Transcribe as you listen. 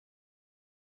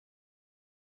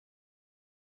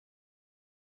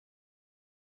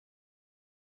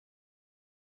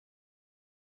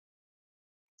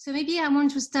So maybe I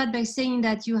want to start by saying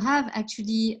that you have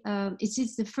actually, it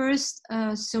is the first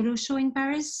solo show in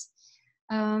Paris.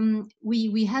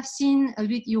 We have seen a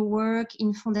bit your work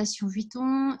in Fondation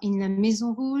Vuitton, in La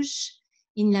Maison Rouge,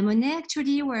 in La Monnaie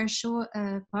actually, where I show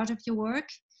part of your work.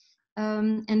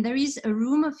 And there is a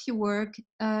room of your work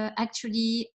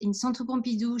actually in Centre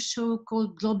Pompidou show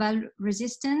called Global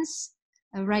Resistance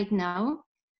right now.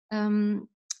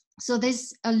 So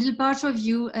there's a little part of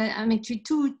you, I'm actually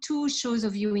two shows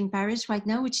of you in Paris right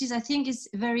now, which is, I think, is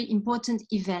a very important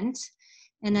event.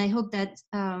 And I hope that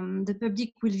the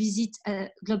public will visit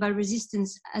Global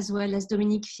Resistance as well as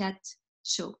Dominique Fiat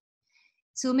show.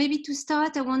 So maybe to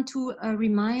start, I want to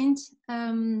remind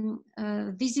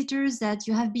visitors that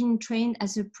you have been trained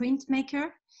as a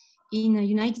printmaker in the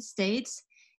United States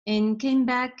and came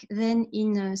back then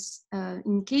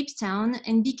in Cape Town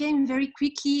and became very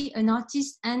quickly an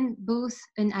artist and both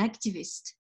an activist.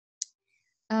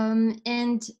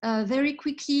 And very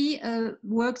quickly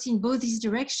worked in both this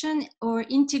direction or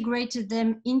integrated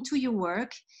them into your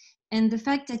work. And the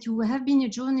fact that you have been a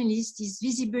journalist is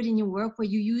visible in your work, where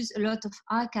you use a lot of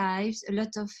archives, a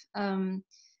lot of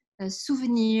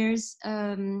souvenirs,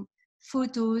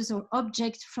 photos or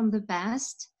objects from the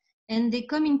past, and they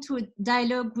come into a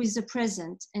dialogue with the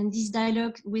present. And this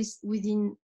dialogue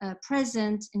within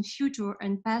present and future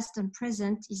and past and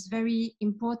present is very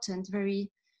important, very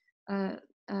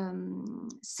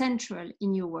central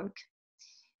in your work.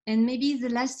 And maybe the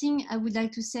last thing I would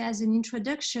like to say as an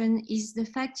introduction is the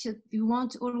fact that you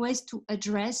want always to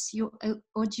address your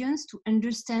audience, to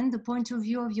understand the point of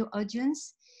view of your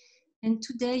audience. And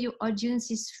today your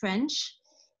audience is French.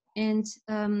 And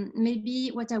maybe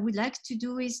what I would like to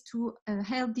do is to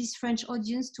help this French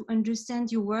audience to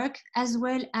understand your work as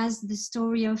well as the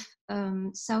story of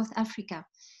South Africa.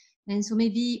 And so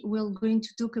maybe we're going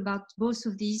to talk about both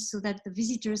of these so that the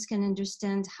visitors can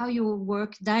understand how your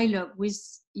work dialogue with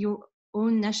your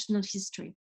own national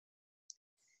history.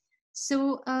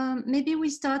 So maybe we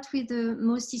start with the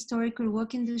most historical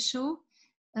work in the show,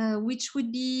 which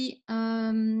would be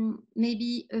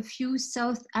maybe a few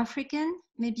South African.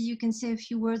 Maybe you can say a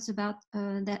few words about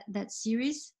that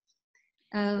series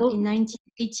in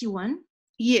 1981.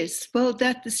 Yes, well,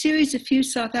 the series of Few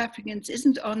South Africans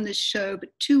isn't on this show, but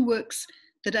two works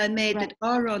that I made that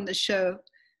are on the show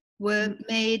were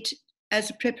made as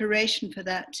a preparation for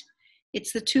that.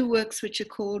 It's the two works which are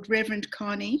called Reverend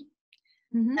Carney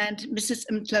and Mrs.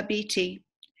 Mtlabiti.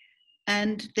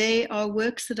 And they are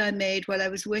works that I made while I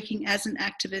was working as an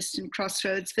activist in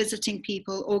Crossroads, visiting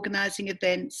people, organizing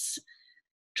events,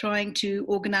 trying to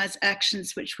organize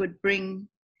actions which would bring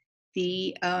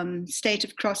the state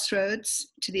of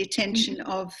Crossroads to the attention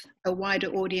of a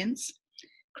wider audience.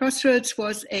 Crossroads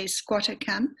was a squatter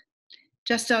camp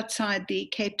just outside the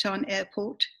Cape Town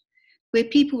airport, where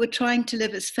people were trying to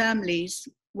live as families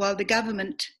while the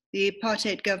government, the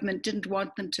apartheid government, didn't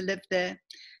want them to live there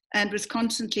and was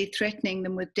constantly threatening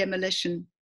them with demolition.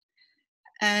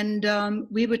 And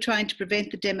we were trying to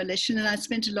prevent the demolition, and I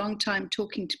spent a long time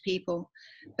talking to people.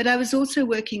 But I was also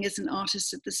working as an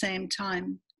artist at the same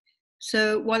time.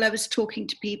 So while I was talking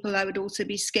to people, I would also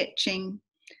be sketching.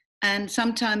 And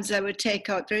sometimes I would take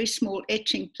out very small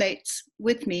etching plates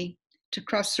with me to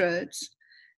Crossroads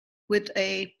with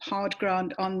a hard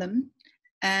ground on them.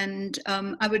 And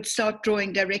I would start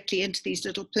drawing directly into these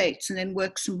little plates and then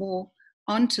work some more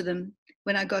onto them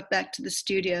when I got back to the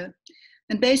studio.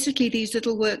 And basically these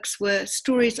little works were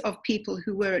stories of people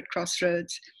who were at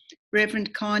Crossroads.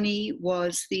 Reverend Carney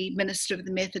was the minister of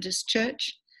the Methodist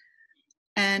Church.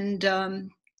 And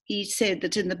he said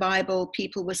that in the Bible,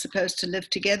 people were supposed to live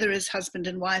together as husband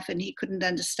and wife, and he couldn't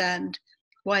understand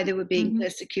why they were being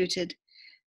persecuted.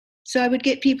 So I would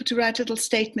get people to write little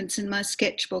statements in my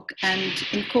sketchbook and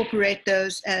incorporate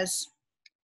those as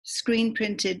screen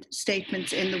printed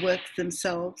statements in the works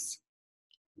themselves.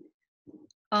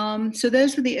 So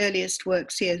those were the earliest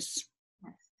works, yes.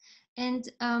 And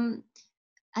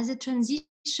as a transition,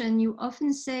 you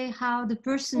often say how the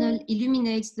personal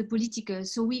illuminates the political.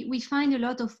 So we find a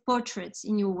lot of portraits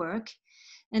in your work.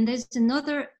 And there's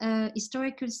another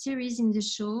historical series in the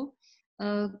show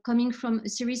coming from a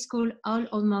series called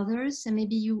All Mothers. And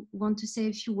maybe you want to say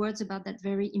a few words about that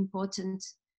very important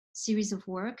series of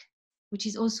work, which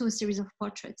is also a series of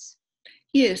portraits.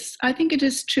 Yes, I think it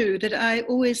is true that I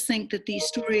always think that the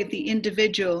story of the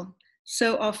individual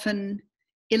so often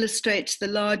illustrates the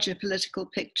larger political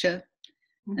picture.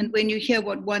 And when you hear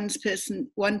what one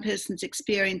person's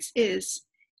experience is,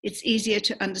 it's easier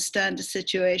to understand a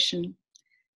situation.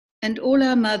 And All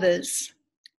Our Mothers,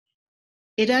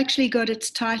 it actually got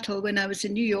its title when I was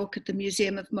in New York at the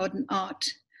Museum of Modern Art.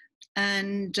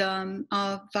 and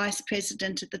our vice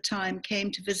president at the time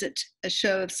came to visit a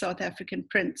show of South African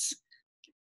prints.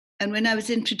 And when I was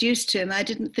introduced to him, I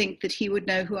didn't think that he would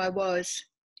know who I was.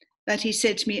 But he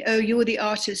said to me, "Oh, you're the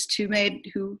artist who made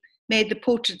the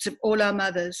portraits of all our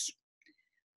mothers."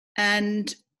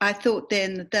 And I thought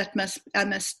then that I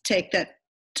must take that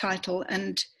title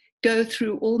and go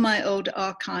through all my old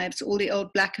archives, all the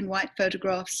old black and white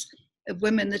photographs of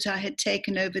women that I had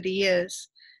taken over the years,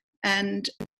 and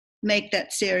make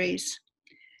that series.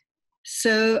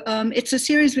 So it's a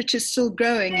series which is still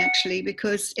growing, actually,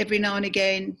 because every now and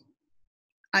again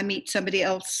I meet somebody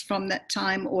else from that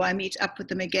time, or I meet up with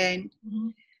them again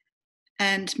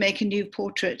and make a new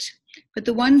portrait. But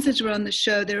the ones that are on the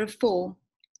show, there are 4.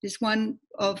 There's one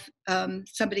of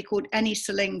somebody called Annie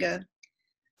Selenga,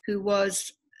 who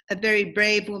was a very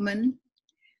brave woman.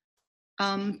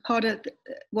 One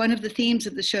of the themes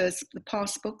of the show is the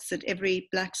passbooks, that every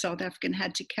Black South African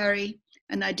had to carry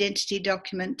an identity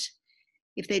document.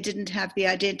 If they didn't have the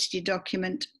identity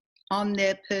document on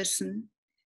their person,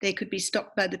 they could be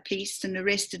stopped by the police and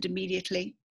arrested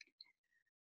immediately.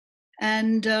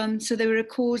 And so they were a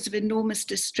cause of enormous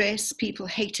distress. People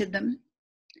hated them.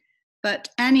 But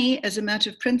Annie, as a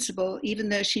matter of principle, even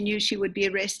though she knew she would be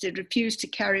arrested, refused to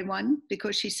carry one,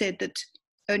 because she said that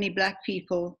only Black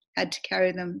people had to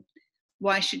carry them.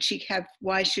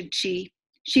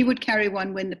 She would carry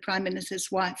one when the Prime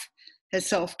Minister's wife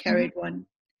herself carried one.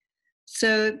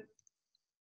 So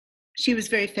she was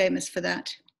very famous for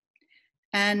that.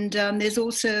 And there's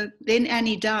also, then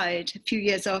Annie died a few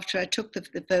years after I took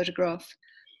the photograph.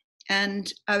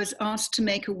 And I was asked to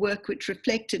make a work which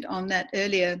reflected on that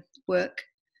earlier work.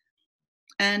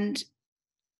 And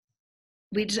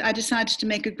I decided to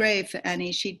make a grave for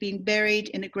Annie. She'd been buried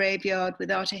in a graveyard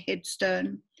without a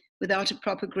headstone, without a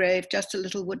proper grave, just a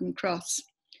little wooden cross.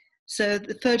 So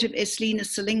the photo of Eslina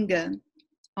Selinga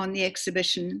on the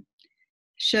exhibition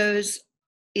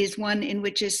is one in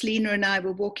which Eslina and I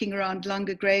were walking around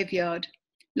Lunga Graveyard,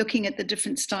 looking at the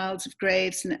different styles of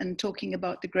graves and talking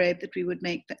about the grave that we would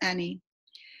make for Annie.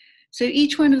 So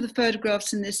each one of the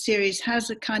photographs in this series has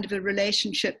a kind of a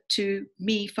relationship to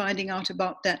me finding out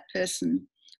about that person,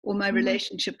 or my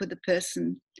relationship with the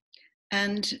person.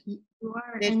 And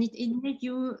it made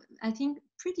you, I think,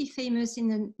 pretty famous in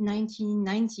the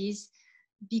 1990s,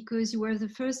 because you were the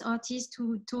first artist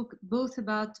to talk both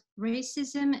about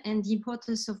racism and the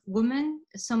importance of women,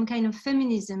 some kind of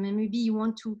feminism. And maybe you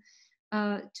want to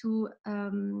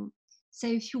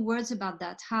say a few words about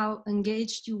that, how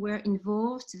engaged you were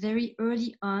involved very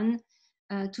early on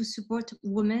to support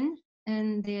women,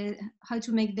 and how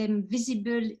to make them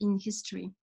visible in history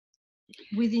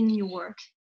within your work.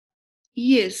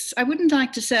 Yes, I wouldn't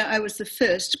like to say I was the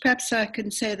first. Perhaps I can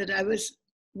say that I was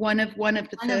one of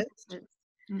the first.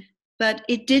 But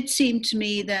it did seem to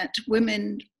me that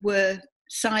women were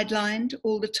sidelined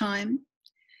all the time,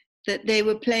 that they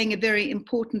were playing a very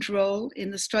important role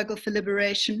in the struggle for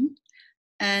liberation,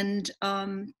 and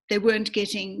they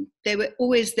were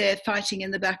always there fighting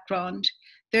in the background,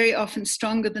 very often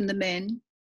stronger than the men,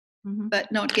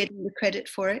 but not getting the credit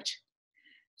for it.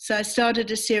 So I started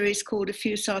a series called A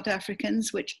Few South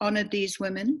Africans, which honored these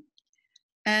women.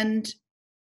 And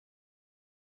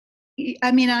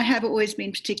I mean, I have always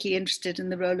been particularly interested in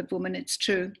the role of women, it's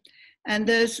true. And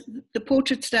the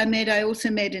portraits that I made, I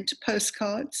also made into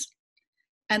postcards.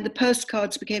 And the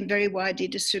postcards became very widely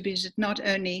distributed, not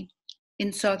only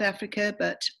in South Africa,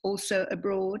 but also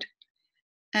abroad.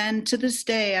 And to this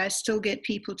day, I still get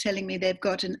people telling me they've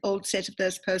got an old set of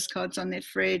those postcards on their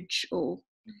fridge, or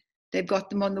they've got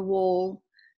them on the wall.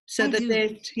 So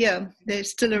they're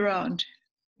still around.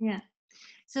 Yeah.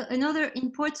 So another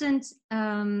important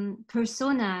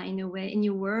persona, in a way, in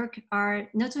your work are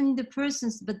not only the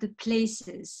persons, but the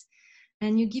places.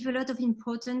 And you give a lot of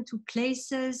importance to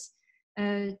places,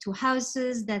 to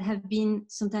houses that have been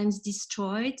sometimes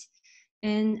destroyed.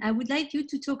 And I would like you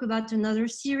to talk about another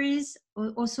series,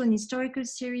 also an historical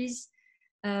series.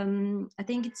 I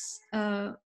think it's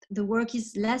the work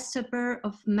is Last Supper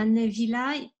of Manley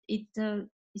Villa.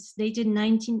 It's dated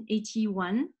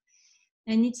 1981.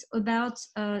 And it's about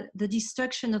the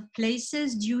destruction of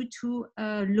places due to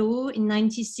a law in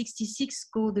 1966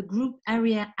 called the Group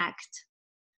Area Act.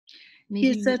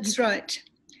 Yes, that's right.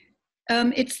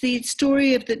 It's the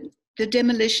story of the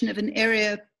demolition of an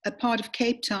area, a part of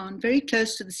Cape Town, very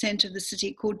close to the center of the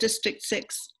city, called District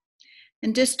 6.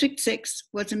 And District 6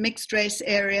 was a mixed race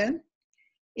area.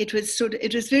 It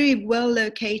was very well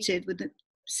located,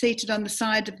 seated on the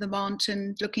side of the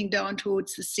mountain, looking down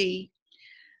towards the sea.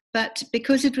 But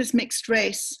because it was mixed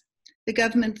race, the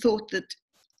government thought that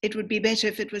it would be better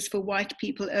if it was for white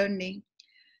people only.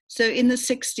 So in the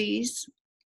 60s,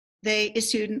 they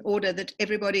issued an order that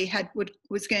everybody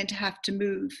was going to have to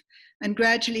move. And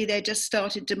gradually they just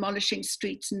started demolishing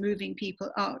streets and moving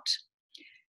people out.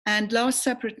 And Last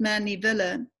Supper at Manley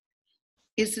Villa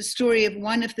is the story of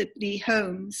one of the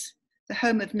homes, the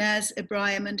home of Naz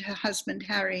Ibrahim and her husband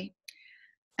Harry.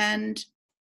 And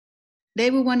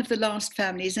they were one of the last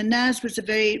families. And Naz was a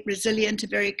very resilient, a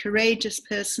very courageous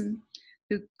person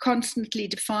who constantly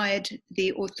defied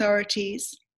the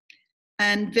authorities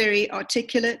and very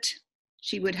articulate.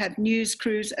 She would have news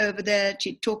crews over there.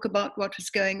 She'd talk about what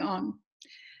was going on.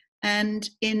 And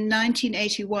in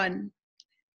 1981,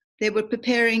 she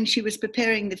was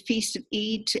preparing the Feast of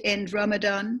Eid to end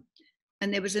Ramadan,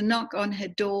 and there was a knock on her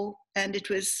door, and it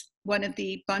was one of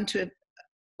the Bantu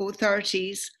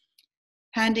authorities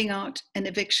handing out an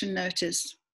eviction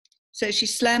notice. So she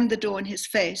slammed the door in his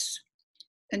face,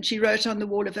 and she wrote on the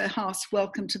wall of her house,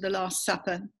 "Welcome to the Last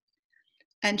Supper."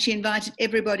 And she invited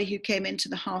everybody who came into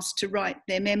the house to write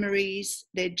their memories,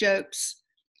 their jokes,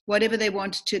 whatever they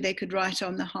wanted to, they could write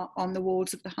on the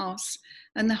walls of the house.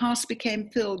 And the house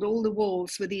became filled, all the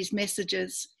walls, with these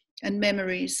messages and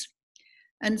memories.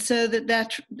 And so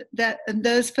and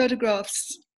those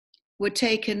photographs were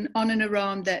taken on and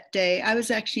around that day. I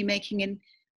was actually making an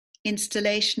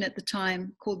installation at the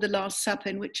time called The Last Supper,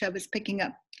 in which I was picking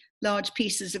up large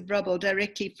pieces of rubble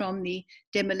directly from the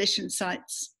demolition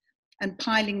sites and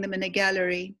piling them in a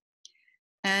gallery.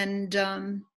 And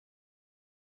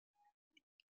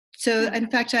so, in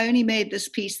fact, I only made this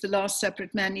piece, The Last Supper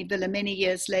at Manley Villa, many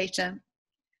years later.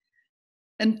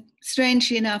 And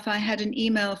strangely enough, I had an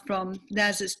email from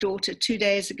Naz's daughter 2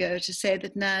 days ago to say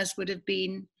that Naz would have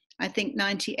been, I think,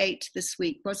 98 this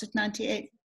week. Was it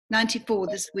 98? 94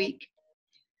 this week.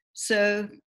 So,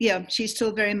 yeah, she's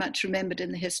still very much remembered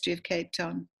in the history of Cape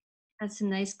Town. That's a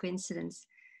nice coincidence.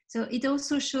 So it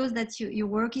also shows that your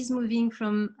work is moving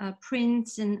from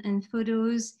prints and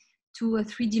photos to a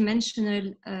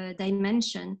three-dimensional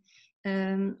dimension,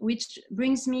 which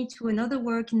brings me to another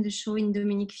work in the show in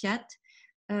Dominique Fiat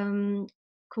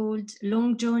called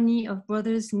Long Journey of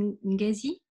Brothers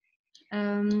Ngesi,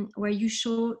 where you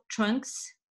show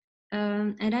trunks.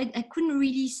 And I couldn't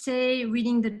really say,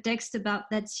 reading the text about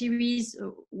that series,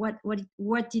 what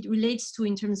it relates to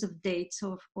in terms of dates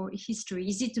or history.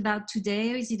 Is it about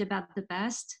today or is it about the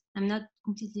past? I'm not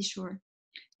completely sure.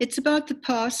 It's about the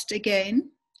past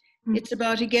again. It's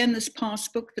about, again, this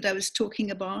passbook that I was talking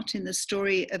about in the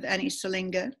story of Annie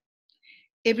Selinga.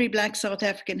 Every Black South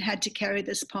African had to carry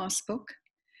this passbook.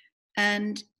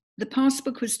 And the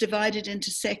passbook was divided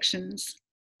into sections.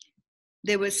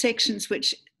 There were sections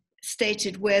which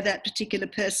stated where that particular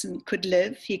person could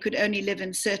live. He could only live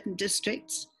in certain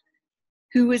districts,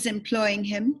 who was employing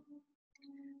him,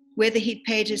 whether he'd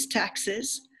paid his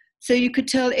taxes. So you could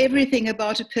tell everything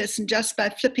about a person just by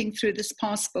flipping through this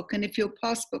passbook. And if your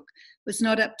passbook was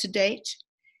not up to date,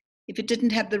 if it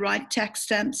didn't have the right tax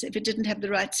stamps, if it didn't have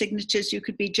the right signatures, you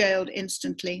could be jailed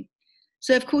instantly.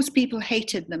 So of course people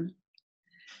hated them.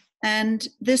 And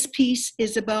this piece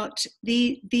is about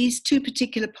these two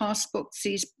particular passbooks.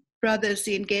 These brothers,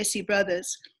 the Ngesi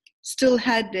brothers, still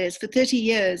had theirs. For 30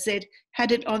 years, they'd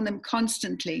had it on them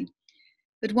constantly.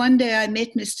 But one day I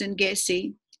met Mr.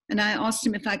 Ngesi, and I asked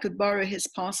him if I could borrow his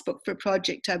passbook for a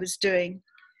project I was doing.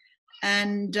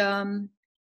 And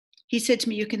he said to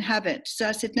me, "You can have it." So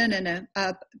I said, no,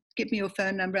 give me your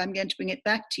phone number. I'm going to bring it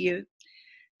back to you.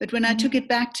 But when I took it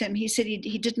back to him, he said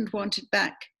he didn't want it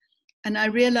back. And I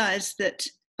realized that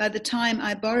by the time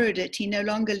I borrowed it, he no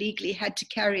longer legally had to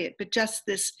carry it, but just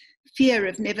this fear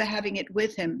of never having it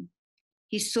with him.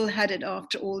 He still had it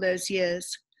after all those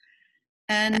years.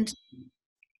 And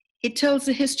it tells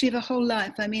the history of a whole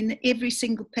life. I mean, every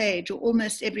single page, or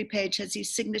almost every page, has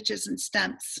these signatures and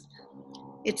stamps.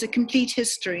 It's a complete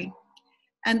history.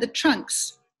 And the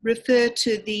trunks refer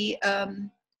to the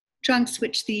trunks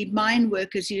which the mine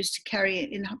workers used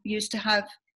to have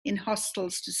in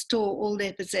hostels to store all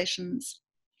their possessions.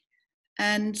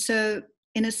 And so,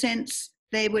 in a sense,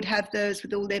 they would have those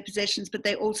with all their possessions, but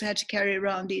they also had to carry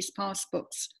around these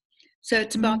passbooks. So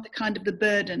it's about the kind of the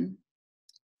burden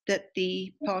that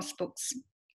the passbooks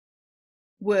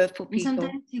were for people. And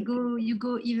sometimes you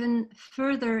go even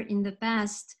further in the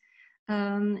past,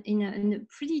 in a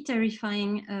pretty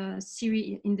terrifying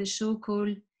series in the show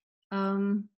called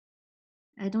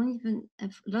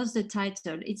I've lost the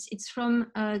title. It's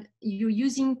from you're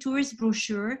using tourist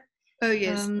brochure. Oh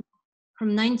yes.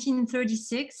 From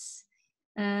 1936,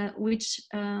 which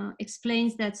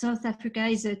explains that South Africa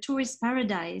is a tourist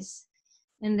paradise.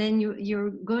 And then you're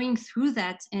going through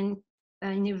that and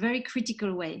in a very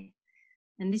critical way.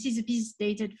 And this is a piece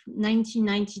dated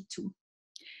 1992.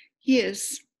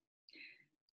 Yes.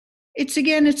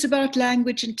 It's about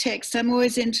language and text. I'm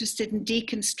always interested in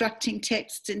deconstructing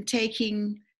texts and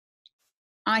taking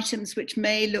items which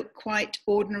may look quite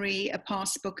ordinary, a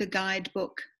passbook, a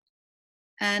guidebook,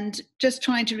 and just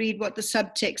trying to read what the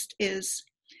subtext is.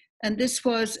 And this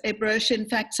was a brochure. In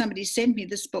fact, somebody sent me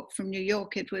this book from New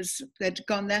York. They'd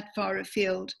gone that far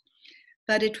afield,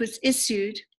 but it was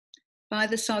issued by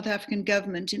the South African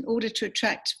government in order to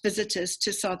attract visitors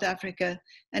to South Africa.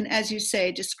 And as you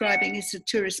say, describing it as a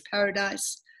tourist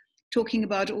paradise, talking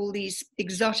about all these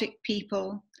exotic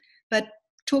people, but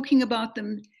talking about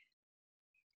them,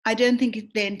 I don't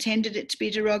think they intended it to be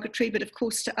derogatory, but of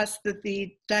course to us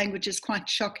the language is quite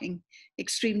shocking,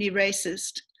 extremely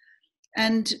racist.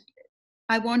 And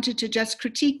I wanted to just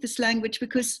critique this language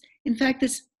because, in fact,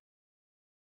 this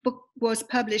book was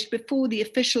published before the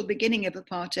official beginning of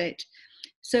apartheid.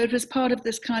 So it was part of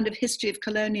this kind of history of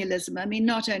colonialism. I mean,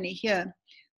 not only here,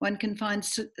 one can find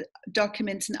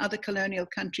documents in other colonial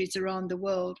countries around the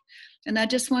world. And I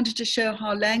just wanted to show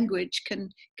how language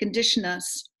can condition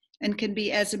us and can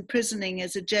be as imprisoning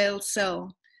as a jail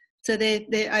cell. So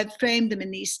I've framed them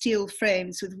in these steel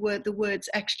frames with the words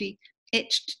actually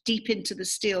etched deep into the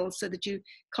steel so that you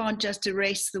can't just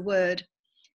erase the word.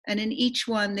 And in each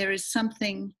one, there is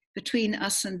something between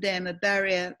us and them, a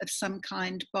barrier of some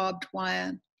kind, barbed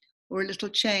wire or a little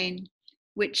chain,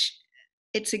 which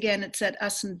it's that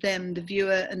us and them, the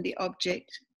viewer and the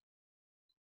object.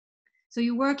 So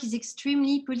your work is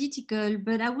extremely political,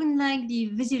 but I wouldn't like the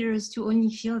visitors to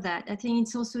only feel that. I think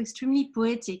it's also extremely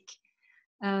poetic.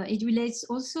 It relates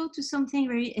also to something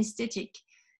very aesthetic.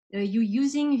 You're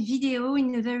using video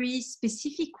in a very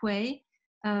specific way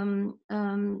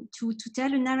to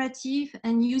tell a narrative,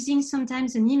 and using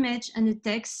sometimes an image and a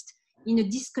text in a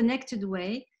disconnected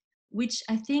way, which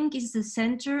I think is the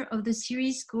center of the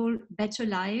series called Better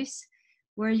Lives,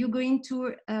 where you're going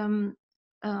to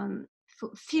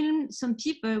film some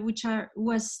people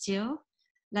who are still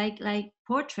like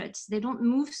portraits. They don't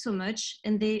move so much,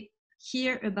 and they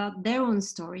hear about their own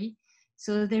story,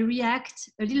 so they react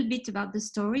a little bit about the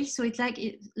story. So it's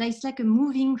like a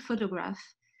moving photograph.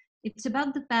 It's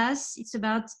about the past, it's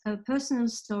about personal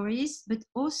stories, but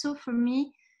also for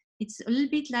me, it's a little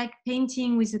bit like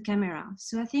painting with a camera.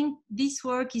 So I think this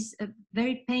work is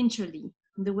very painterly,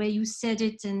 the way you said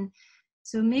it. And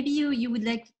so maybe you would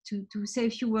like to say a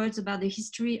few words about the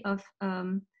history of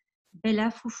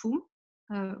Bella Fufu,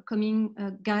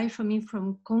 a guy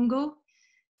from Congo,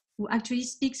 who actually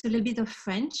speaks a little bit of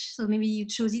French. So maybe you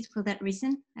chose it for that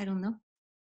reason, I don't know.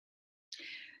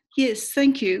 Yes,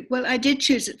 thank you. Well, I did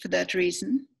choose it for that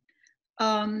reason.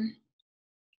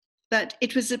 But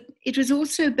it was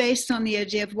also based on the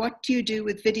idea of what do you do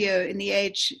with video in the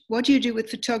age, what do you do with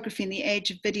photography in the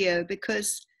age of video?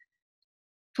 Because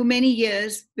for many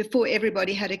years, before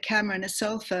everybody had a camera and a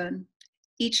cell phone,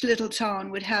 each little town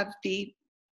would have the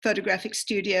photographic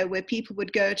studio where people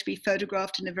would go to be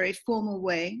photographed in a very formal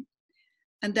way.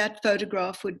 And that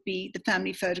photograph would be the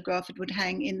family photograph. It would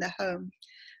hang in the home.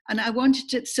 And I wanted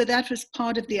to, so that was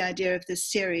part of the idea of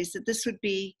this series, that this would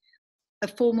be a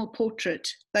formal portrait,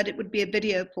 but it would be a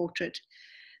video portrait.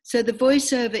 So the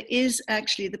voiceover is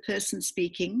actually the person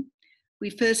speaking. We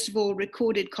first of all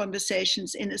recorded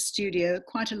conversations in a studio,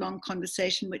 quite a long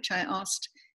conversation, which I asked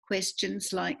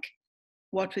questions like,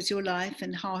 what was your life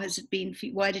and how has it been for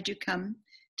you? Why did you come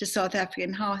to South Africa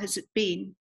and how has it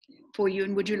been for you?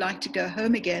 And would you like to go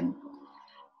home again?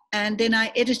 And then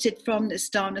I edited from this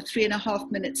down a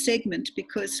 3.5-minute segment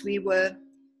because we were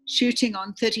shooting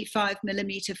on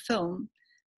 35mm film.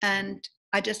 And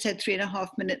I just had 3.5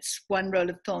 minutes. One roll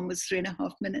of film was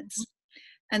 3.5 minutes.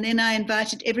 And then I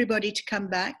invited everybody to come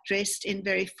back dressed in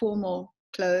very formal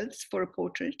clothes for a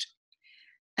portrait.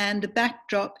 And the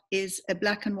backdrop is a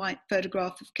black and white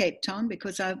photograph of Cape Town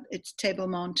because it's Table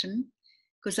Mountain.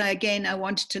 Because I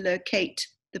wanted to locate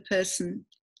the person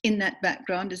in that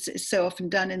background, as is so often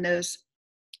done in those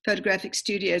photographic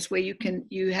studios where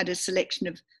you had a selection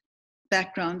of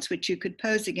backgrounds which you could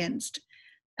pose against.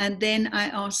 And then I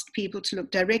asked people to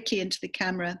look directly into the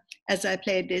camera as I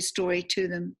played their story to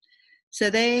them.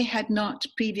 So they had not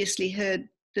previously heard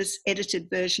this edited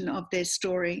version of their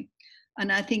story.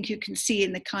 And I think you can see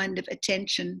in the kind of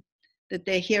attention that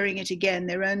they're hearing it again,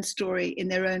 their own story in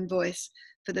their own voice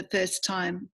for the first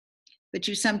time. But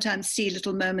you sometimes see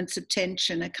little moments of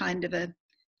tension, a kind of a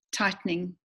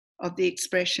tightening of the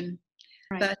expression.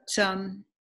 Right. But,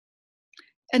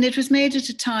 and it was made at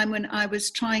a time when I was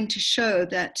trying to show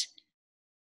that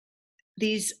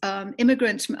these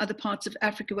immigrants from other parts of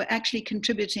Africa were actually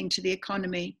contributing to the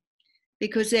economy,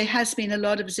 because there has been a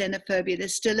lot of xenophobia, there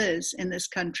still is in this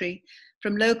country,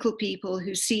 from local people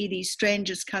who see these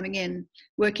strangers coming in,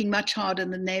 working much harder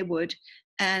than they would,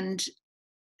 and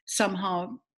somehow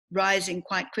rising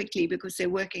quite quickly because they're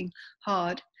working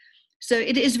hard. So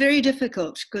it is very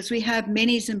difficult because we have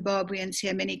many Zimbabweans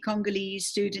here, many Congolese,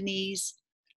 Sudanese,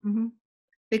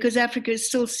 because Africa is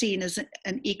still seen as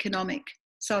an economic,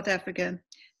 South Africa,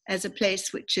 as a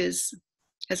place which has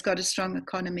got a strong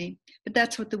economy. But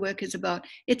that's what the work is about.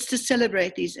 It's to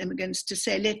celebrate these immigrants, to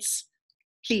say, let's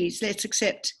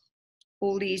accept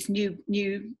all these new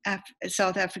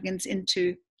South Africans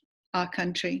into our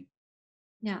country.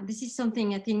 Yeah, this is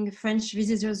something I think French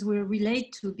visitors will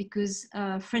relate to, because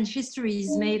French history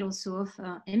is made also of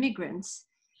immigrants.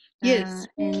 Yes.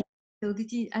 And so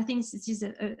I think this is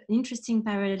an interesting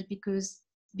parallel because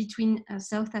between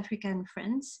South Africa and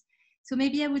France. So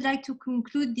maybe I would like to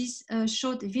conclude this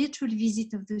short virtual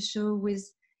visit of the show with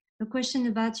a question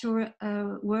about your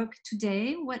work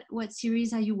today. What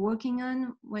series are you working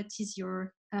on? What is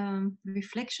your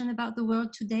reflection about the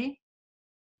world today?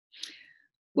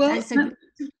 Well,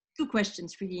 two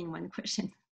questions really in one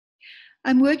question.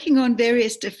 I'm working on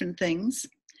various different things.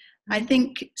 I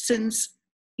think since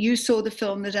you saw the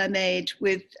film that I made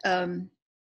with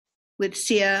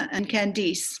Sia and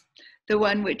Candice, the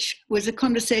one which was a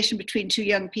conversation between two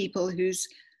young people whose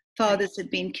fathers had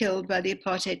been killed by the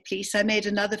apartheid police. I made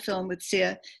another film with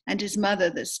Sia and his mother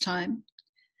this time.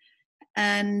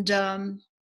 And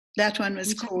that one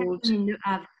was called... in the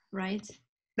app, right?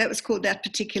 That was called That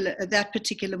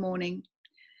Particular Morning.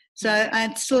 So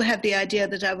I still have the idea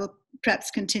that I will perhaps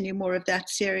continue more of that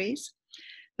series.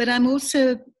 But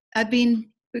I've been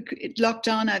locked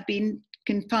down, I've been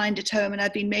confined at home, and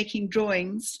I've been making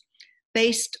drawings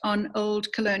based on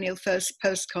old colonial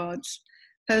postcards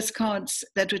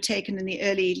that were taken in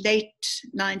the late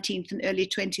 19th and early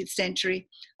 20th century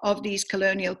of these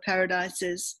colonial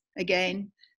paradises,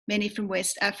 again, many from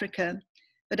West Africa.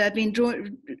 But I've been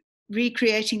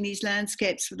recreating these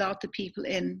landscapes without the people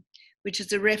in, which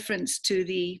is a reference to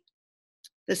the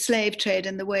slave trade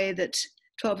and the way that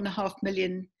 12.5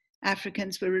 million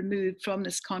Africans were removed from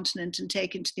this continent and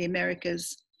taken to the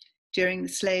Americas during the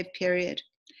slave period.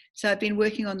 So I've been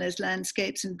working on those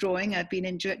landscapes and drawing. I've been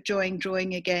enjoying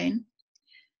drawing again.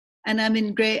 And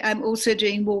I'm also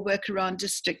doing more work around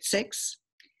District 6,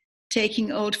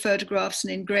 taking old photographs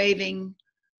and engraving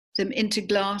them into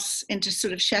glass, into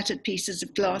sort of shattered pieces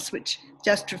of glass, which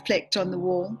just reflect on the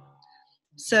wall.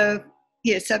 So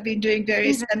yes, I've been doing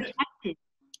various... Very active.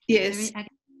 Yes,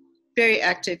 very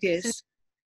active, yes. So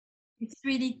it's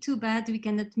really too bad we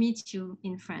cannot meet you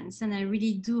in France, and I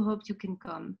really do hope you can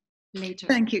come later.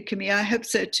 Thank you, Camille. I hope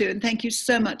so too. And thank you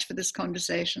so much for this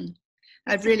conversation.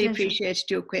 I've really appreciated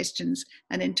your questions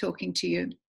and in talking to you.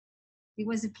 It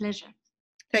was a pleasure.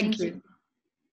 Thank you.